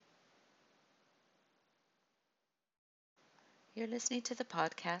You're listening to the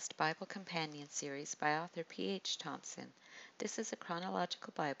podcast Bible Companion series by author P.H. Thompson. This is a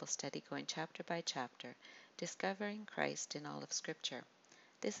chronological Bible study going chapter by chapter, discovering Christ in all of Scripture.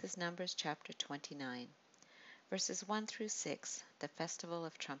 This is Numbers chapter 29, verses 1 through 6, the Festival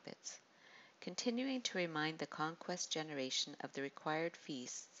of Trumpets. Continuing to remind the conquest generation of the required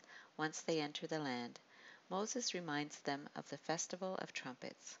feasts once they enter the land, Moses reminds them of the Festival of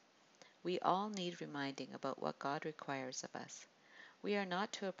Trumpets. We all need reminding about what God requires of us. We are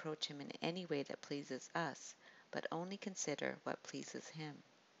not to approach him in any way that pleases us, but only consider what pleases him.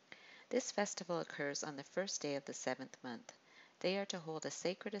 This festival occurs on the first day of the 7th month. They are to hold a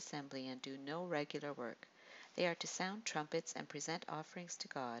sacred assembly and do no regular work. They are to sound trumpets and present offerings to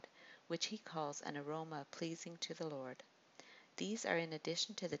God, which he calls an aroma pleasing to the Lord. These are in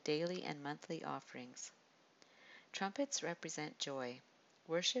addition to the daily and monthly offerings. Trumpets represent joy.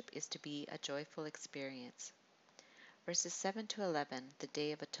 Worship is to be a joyful experience. Verses 7 to 11, the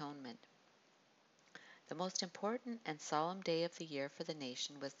Day of Atonement. The most important and solemn day of the year for the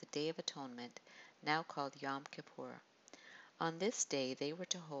nation was the Day of Atonement, now called Yom Kippur. On this day they were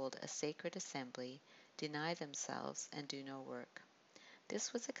to hold a sacred assembly, deny themselves, and do no work.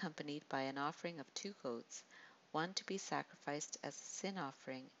 This was accompanied by an offering of 2 goats, one to be sacrificed as a sin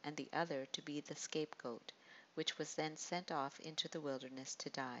offering, and the other to be the scapegoat, which was then sent off into the wilderness to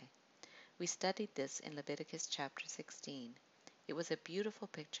die. We studied this in Leviticus chapter 16. It was a beautiful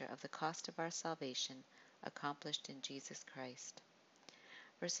picture of the cost of our salvation accomplished in Jesus Christ.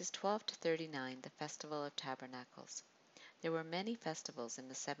 Verses 12 to 39, the Festival of Tabernacles. There were many festivals in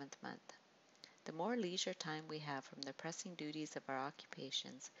the 7th month. The more leisure time we have from the pressing duties of our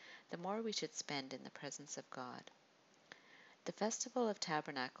occupations, the more we should spend in the presence of God. The Festival of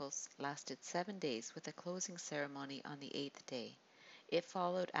Tabernacles lasted 7 days with a closing ceremony on the 8th day. It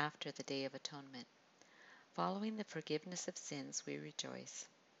followed after the Day of Atonement. Following the forgiveness of sins, we rejoice.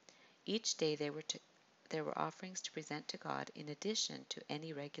 Each day there were offerings to present to God in addition to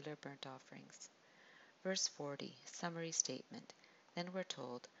any regular burnt offerings. Verse 40, summary statement. Then we're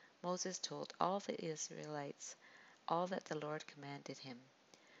told, Moses told all the Israelites all that the Lord commanded him.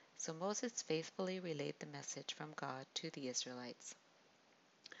 So Moses faithfully relayed the message from God to the Israelites.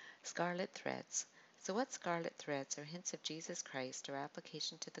 Scarlet Threads. So what scarlet threads or hints of Jesus Christ or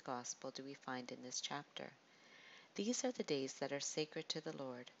application to the gospel do we find in this chapter? These are the days that are sacred to the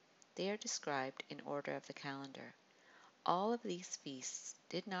Lord. They are described in order of the calendar. All of these feasts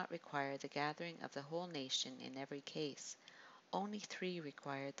did not require the gathering of the whole nation in every case. Only 3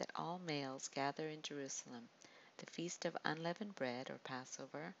 required that all males gather in Jerusalem: the Feast of Unleavened Bread or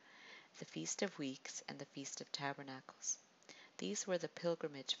Passover, the Feast of Weeks, and the Feast of Tabernacles. These were the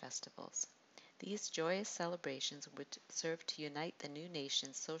pilgrimage festivals. These joyous celebrations would serve to unite the new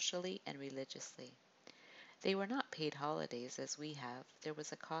nation socially and religiously. They were not paid holidays as we have. There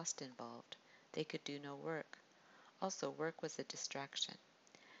was a cost involved. They could do no work. Also, work was a distraction.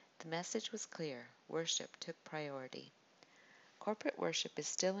 The message was clear. Worship took priority. Corporate worship is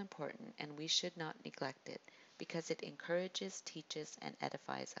still important, and we should not neglect it because it encourages, teaches, and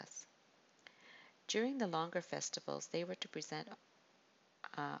edifies us. During the longer festivals, they were to present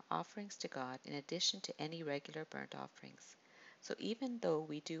offerings to God in addition to any regular burnt offerings. So even though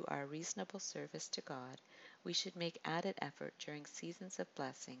we do our reasonable service to God, we should make added effort during seasons of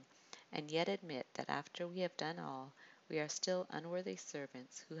blessing, and yet admit that after we have done all, we are still unworthy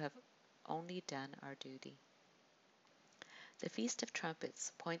servants who have only done our duty. The Feast of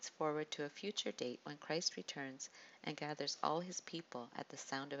Trumpets points forward to a future date when Christ returns and gathers all his people at the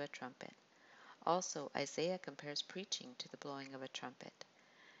sound of a trumpet. Also, Isaiah compares preaching to the blowing of a trumpet.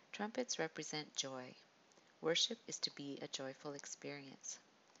 Trumpets represent joy. Worship is to be a joyful experience.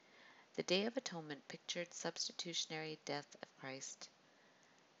 The Day of Atonement pictured substitutionary death of Christ,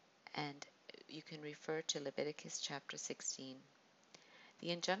 and you can refer to Leviticus chapter 16.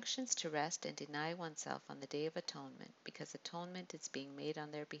 The injunctions to rest and deny oneself on the Day of Atonement, because atonement is being made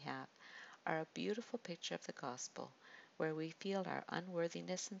on their behalf, are a beautiful picture of the gospel, where we feel our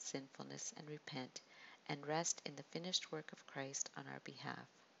unworthiness and sinfulness and repent, and rest in the finished work of Christ on our behalf.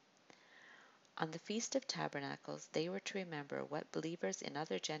 On the Feast of Tabernacles, they were to remember what believers in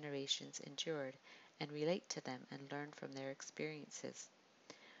other generations endured and relate to them and learn from their experiences.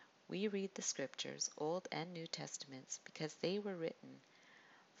 We read the Scriptures, Old and New Testaments, because they were written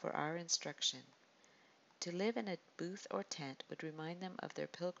for our instruction. To live in a booth or tent would remind them of their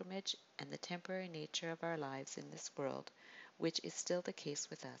pilgrimage and the temporary nature of our lives in this world, which is still the case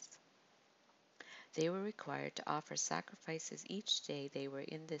with us. They were required to offer sacrifices each day they were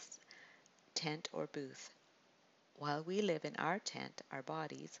in this tent or booth. While we live in our tent, our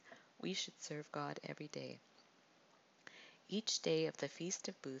bodies, we should serve God every day. Each day of the Feast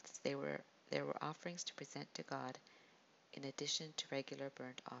of Booths there were offerings to present to God in addition to regular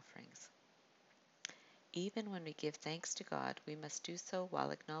burnt offerings. Even when we give thanks to God, we must do so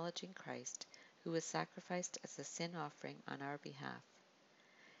while acknowledging Christ, who was sacrificed as a sin offering on our behalf.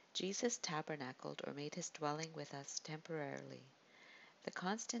 Jesus tabernacled or made his dwelling with us temporarily. The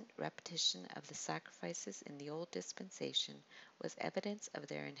constant repetition of the sacrifices in the old dispensation was evidence of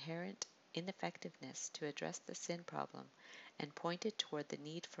their inherent ineffectiveness to address the sin problem and pointed toward the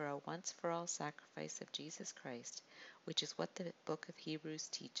need for a once-for-all sacrifice of Jesus Christ, which is what the book of Hebrews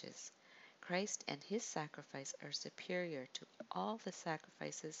teaches. Christ and his sacrifice are superior to all the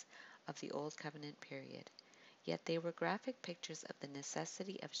sacrifices of the Old Covenant period. Yet they were graphic pictures of the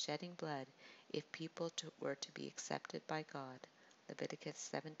necessity of shedding blood if people were to be accepted by God. Leviticus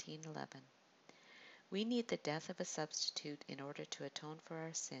 17:11. We need the death of a substitute in order to atone for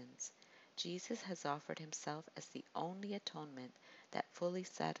our sins. Jesus has offered himself as the only atonement that fully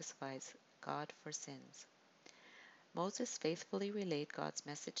satisfies God for sins. Moses faithfully relayed God's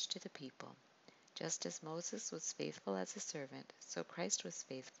message to the people. Just as Moses was faithful as a servant, so Christ was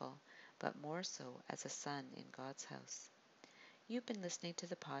faithful, but more so as a son in God's house. You've been listening to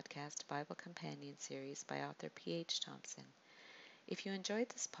the podcast Bible Companion series by author P.H. Thompson. If you enjoyed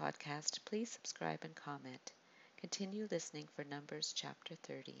this podcast, please subscribe and comment. Continue listening for Numbers chapter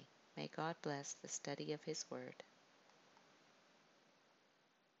 30. May God bless the study of His Word.